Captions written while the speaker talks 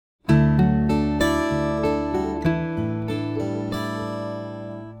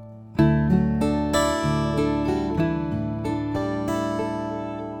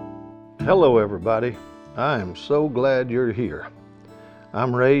Hello everybody, I am so glad you're here.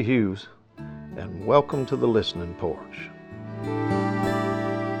 I'm Ray Hughes, and welcome to the Listening Porch.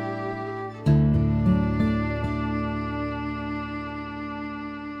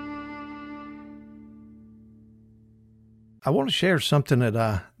 I want to share something that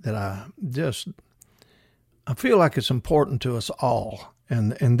I feel like it's important to us all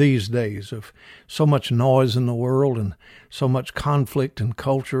in these days of so much noise in the world and so much conflict in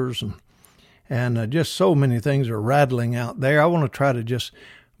cultures and just so many things are rattling out there. I want to try to just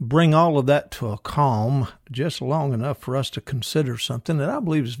bring all of that to a calm just long enough for us to consider something that I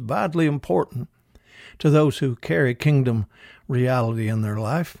believe is vitally important to those who carry kingdom reality in their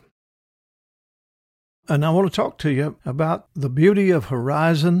life. And I want to talk to you about the beauty of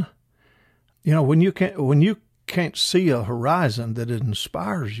horizon. You know, when you can't see a horizon that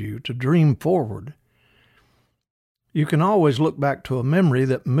inspires you to dream forward, you can always look back to a memory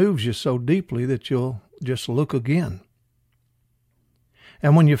that moves you so deeply that you'll just look again.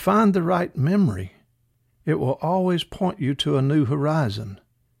 And when you find the right memory, it will always point you to a new horizon,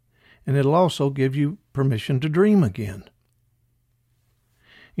 and it'll also give you permission to dream again.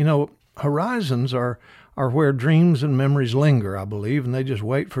 You know, horizons are where dreams and memories linger, I believe, and they just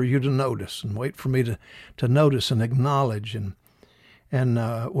wait for you to notice and wait for me to notice and acknowledge. And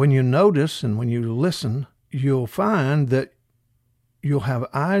when you notice and when you listen, you'll find that you'll have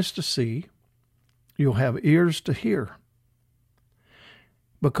eyes to see, you'll have ears to hear,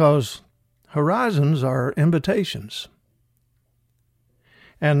 because horizons are invitations.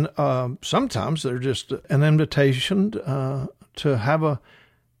 And sometimes they're just an invitation to have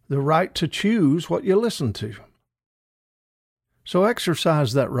the right to choose what you listen to. So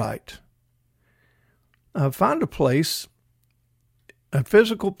exercise that right. Find a place, a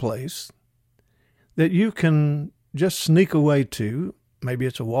physical place, that you can just sneak away to. Maybe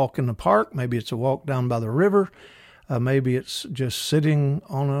it's a walk in the park, maybe it's a walk down by the river, maybe it's just sitting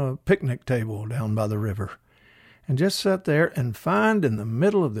on a picnic table down by the river. And just sit there and find in the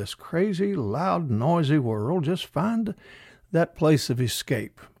middle of this crazy, loud, noisy world, just find that place of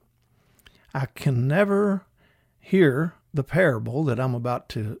escape. I can never hear the parable that I'm about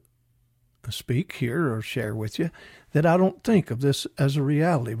to speak here or share with you that I don't think of this as a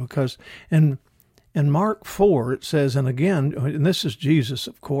reality, because in Mark 4 it says, and again, and this is Jesus,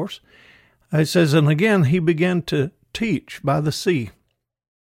 of course, it says, and again he began to teach by the sea,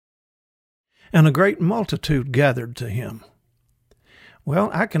 and a great multitude gathered to him. Well,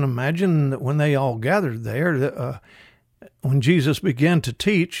 I can imagine that when they all gathered there, when Jesus began to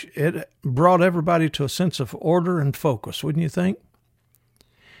teach, it brought everybody to a sense of order and focus, wouldn't you think?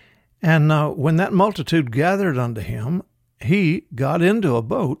 And when that multitude gathered unto him, he got into a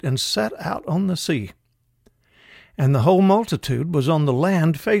boat and set out on the sea. And the whole multitude was on the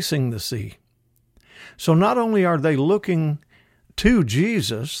land facing the sea. So not only are they looking to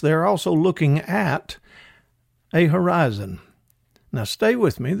Jesus, they're also looking at a horizon. Now stay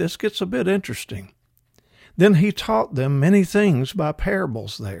with me, this gets a bit interesting. Then he taught them many things by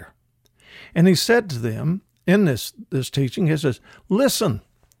parables there. And he said to them in this teaching, he says, listen.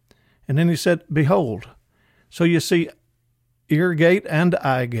 And then he said, behold. So you see, ear gate and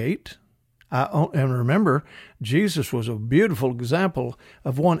eye gate. And remember, Jesus was a beautiful example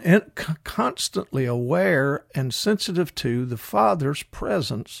of one constantly aware and sensitive to the Father's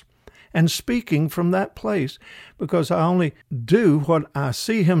presence and speaking from that place, because I only do what I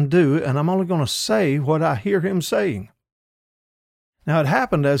see him do, and I'm only going to say what I hear him saying. Now, it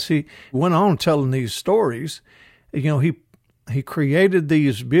happened as he went on telling these stories, you know, he created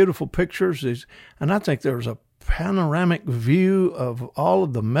these beautiful pictures, and I think there was a panoramic view of all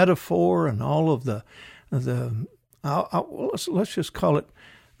of the metaphor and all of let's just call it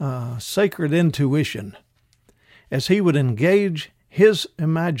sacred intuition, as he would engage his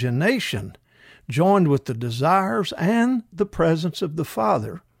imagination, joined with the desires and the presence of the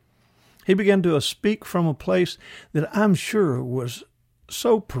Father. He began to speak from a place that I'm sure was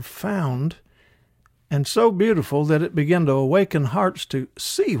so profound and so beautiful that it began to awaken hearts to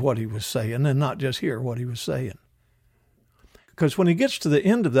see what he was saying and not just hear what he was saying. Because when he gets to the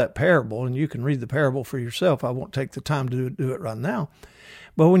end of that parable, and you can read the parable for yourself, I won't take the time to do it right now,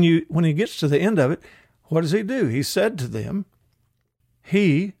 but when he gets to the end of it, what does he do? He said to them,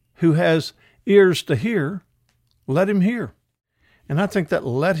 he who has ears to hear, let him hear. And I think that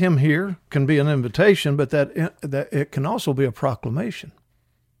let him hear can be an invitation, but that it can also be a proclamation.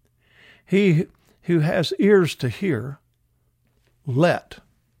 He who has ears to hear, let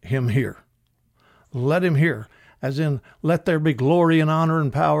him hear. Let him hear. as in let there be glory and honor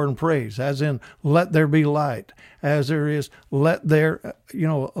and power and praise, as in let there be light, as there is let there,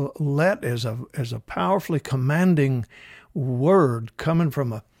 let is a powerfully commanding word coming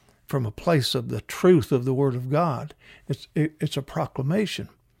from a place of the truth of the Word of God. It's a proclamation.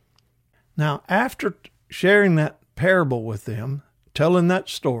 Now, after sharing that parable with them, telling that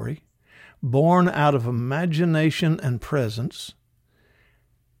story, born out of imagination and presence,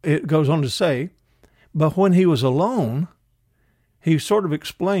 it goes on to say, but when he was alone, he sort of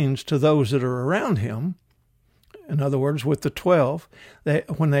explains to those that are around him, in other words, with the 12,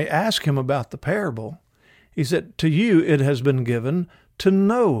 when they ask him about the parable, he said, to you it has been given to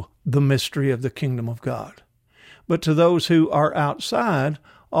know the mystery of the kingdom of God. But to those who are outside,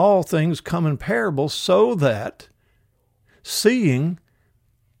 all things come in parables, so that seeing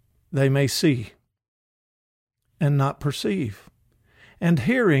they may see and not perceive, and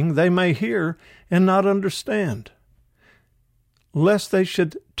hearing they may hear and not understand, lest they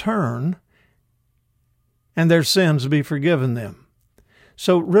should turn and their sins be forgiven them.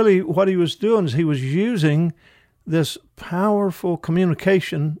 So really what he was doing is he was using this powerful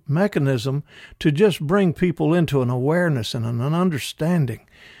communication mechanism to just bring people into an awareness and an understanding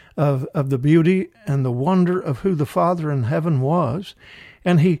of the beauty and the wonder of who the Father in heaven was.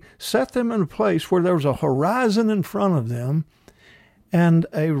 And he set them in a place where there was a horizon in front of them and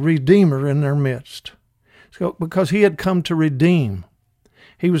a Redeemer in their midst. So, because he had come to redeem.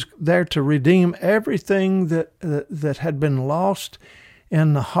 He was there to redeem everything that had been lost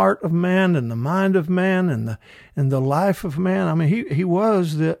in the heart of man and the mind of man and the life of man. I mean, he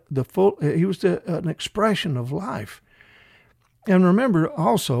was an expression of life. And remember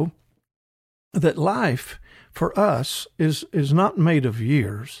also that life for us is not made of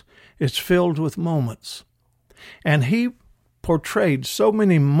years. It's filled with moments. And he portrayed so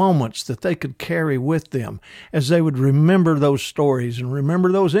many moments that they could carry with them as they would remember those stories and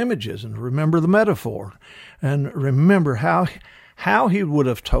remember those images and remember the metaphor and remember how he would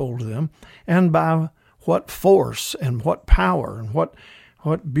have told them and by what force and what power and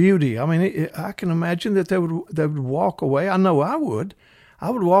what beauty. I mean, I can imagine that they would walk away. I know I would.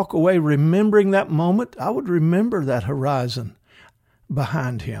 I would walk away remembering that moment. I would remember that horizon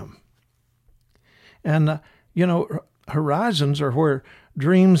behind him. And, horizons are where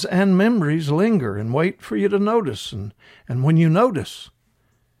dreams and memories linger and wait for you to notice. And when you notice,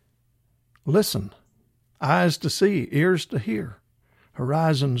 listen, eyes to see, ears to hear.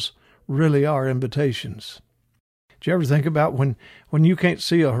 Horizons really are invitations. Do you ever think about when you can't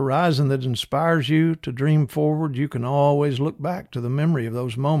see a horizon that inspires you to dream forward, you can always look back to the memory of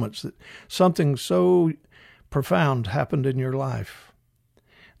those moments that something so profound happened in your life.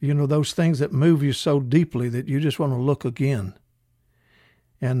 Those things that move you so deeply that you just want to look again.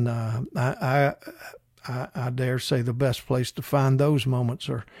 And I dare say the best place to find those moments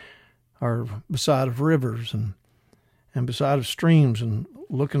are beside of rivers and beside of streams and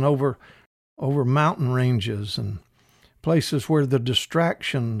looking over mountain ranges and places where the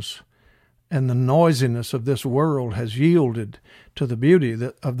distractions and the noisiness of this world has yielded to the beauty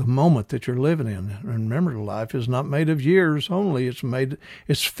of the moment that you're living in. And remember, life is not made of years only.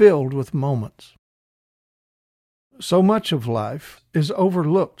 It's filled with moments. So much of life is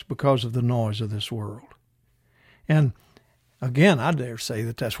overlooked because of the noise of this world. And again, I dare say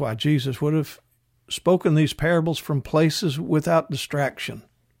that that's why Jesus would have spoken these parables from places without distraction.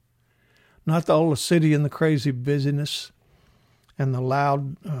 Not all the city and the crazy busyness and the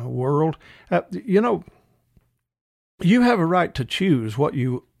loud world. You have a right to choose what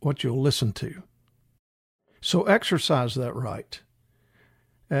you'll listen to. So exercise that right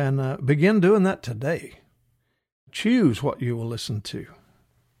and begin doing that today. Choose what you will listen to.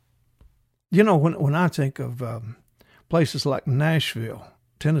 When I think of places like Nashville,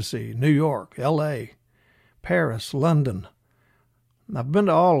 Tennessee, New York, L.A., Paris, London, I've been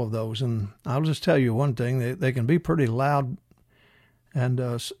to all of those, and I'll just tell you one thing: they can be pretty loud, and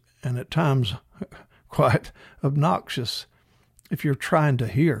at times quite obnoxious if you're trying to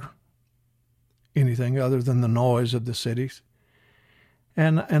hear anything other than the noise of the cities.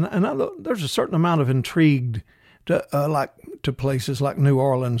 And there's a certain amount of intrigue to places like New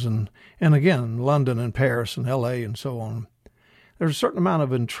Orleans and again London and Paris and L.A. and so on. There's a certain amount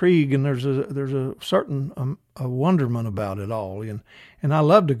of intrigue, and there's a certain a wonderment about it all, and I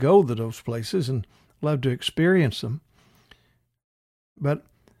love to go to those places and love to experience them. But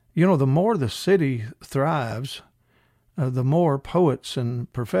the more the city thrives, the more poets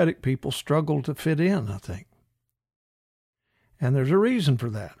and prophetic people struggle to fit in, I think. And there's a reason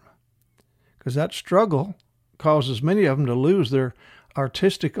for that, because that struggle causes many of them to lose their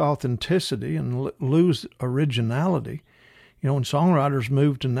artistic authenticity and lose originality. When songwriters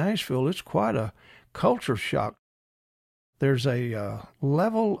move to Nashville, it's quite a culture shock. There's a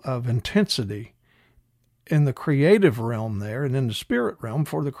level of intensity in the creative realm there and in the spirit realm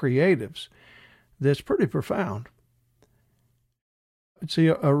for the creatives that's pretty profound. See,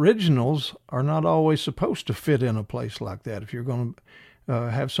 originals are not always supposed to fit in a place like that. If you're going to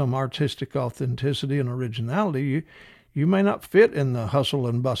have some artistic authenticity and originality, you may not fit in the hustle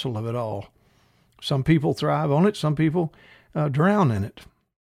and bustle of it all. Some people thrive on it, some people drown in it.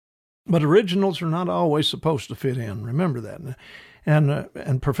 But originals are not always supposed to fit in. Remember that.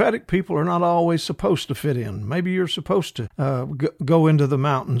 And prophetic people are not always supposed to fit in. Maybe you're supposed to go into the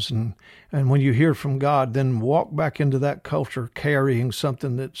mountains and when you hear from God, then walk back into that culture carrying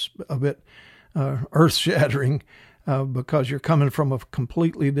something that's a bit earth-shattering because you're coming from a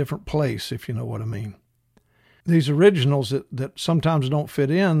completely different place, if you know what I mean. These originals that sometimes don't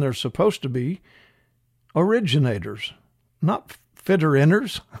fit in, they're supposed to be originators, not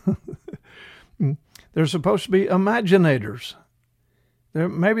fitter-inners. They're supposed to be imaginators.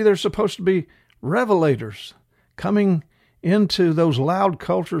 Maybe they're supposed to be revelators, coming into those loud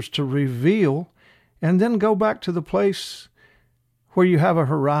cultures to reveal and then go back to the place where you have a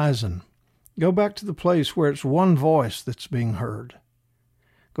horizon. Go back to the place where it's one voice that's being heard.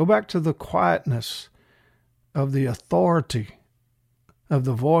 Go back to the quietness of the authority of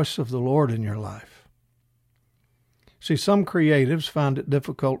the voice of the Lord in your life. See, some creatives find it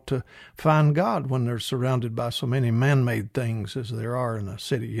difficult to find God when they're surrounded by so many man-made things as there are in a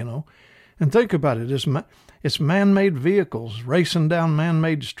city, And think about it. It's man-made vehicles racing down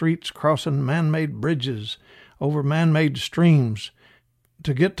man-made streets, crossing man-made bridges, over man-made streams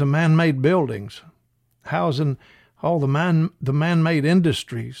to get to man-made buildings, housing all the man-made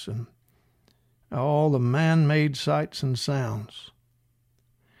industries and all the man-made sights and sounds.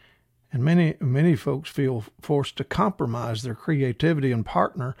 And many folks feel forced to compromise their creativity and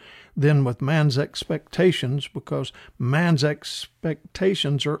partner then with man's expectations, because man's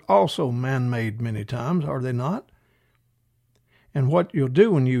expectations are also man-made many times, are they not? And what you'll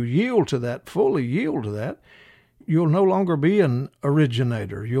do when you yield to that, fully yield to that, you'll no longer be an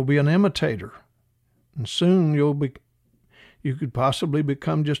originator. You'll be an imitator. And soon you could possibly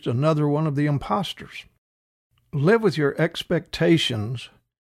become just another one of the imposters. Live with your expectations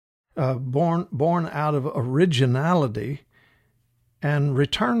born out of originality, and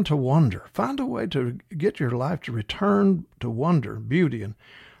return to wonder. Find a way to get your life to return to wonder, beauty, and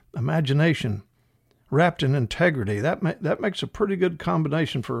imagination, wrapped in integrity. That makes a pretty good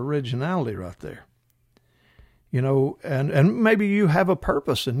combination for originality right there. And maybe you have a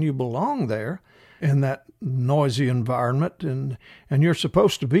purpose and you belong there in that noisy environment, and you're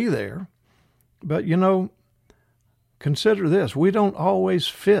supposed to be there. But consider this, we don't always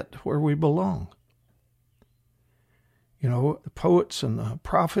fit where we belong. The poets and the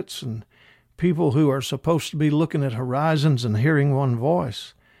prophets and people who are supposed to be looking at horizons and hearing one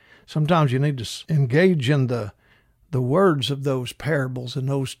voice, sometimes you need to engage in the words of those parables and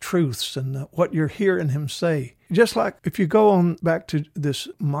those truths and what you're hearing him say. Just like if you go on back to this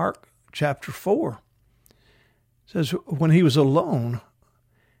Mark chapter 4, it says when he was alone,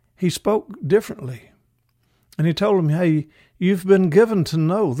 he spoke differently. And he told him, hey, you've been given to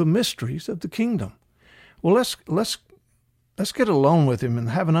know the mysteries of the kingdom. Well, let's get alone with him and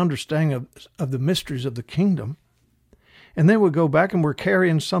have an understanding of the mysteries of the kingdom. And then we'll go back and we're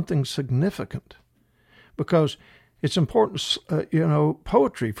carrying something significant. Because it's important,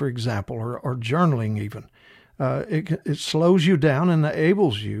 poetry, for example, or journaling even. It slows you down and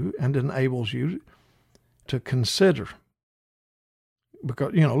enables you to consider.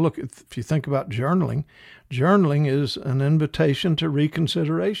 Because, look, if you think about journaling is an invitation to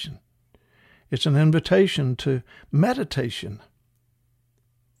reconsideration. It's an invitation to meditation.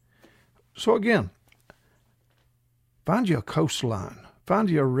 So again, find you a coastline, find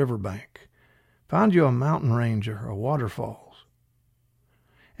you a riverbank, find you a mountain range or a waterfalls,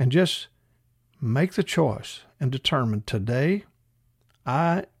 and just make the choice and determine, today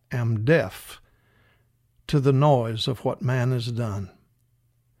I am deaf to the noise of what man has done.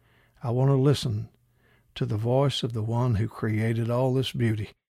 I want to listen to the voice of the one who created all this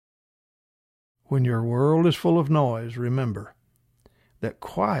beauty. When your world is full of noise, remember that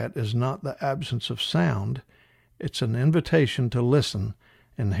quiet is not the absence of sound. It's an invitation to listen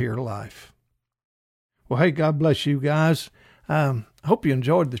and hear life. Well, hey, God bless you guys. I hope you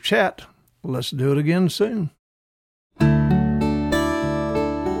enjoyed the chat. Let's do it again soon.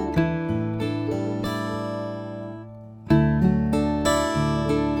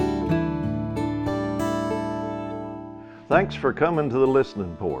 Thanks for coming to the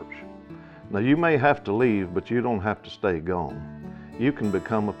Listening Porch. Now, you may have to leave, but you don't have to stay gone. You can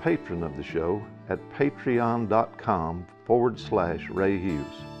become a patron of the show at patreon.com/Ray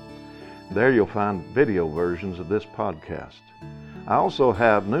Hughes. There you'll find video versions of this podcast. I also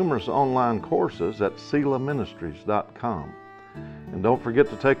have numerous online courses at SelaMinistries.com. And don't forget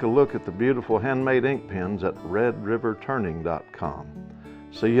to take a look at the beautiful handmade ink pens at RedRiverTurning.com.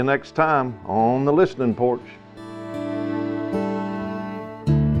 See you next time on the Listening Porch.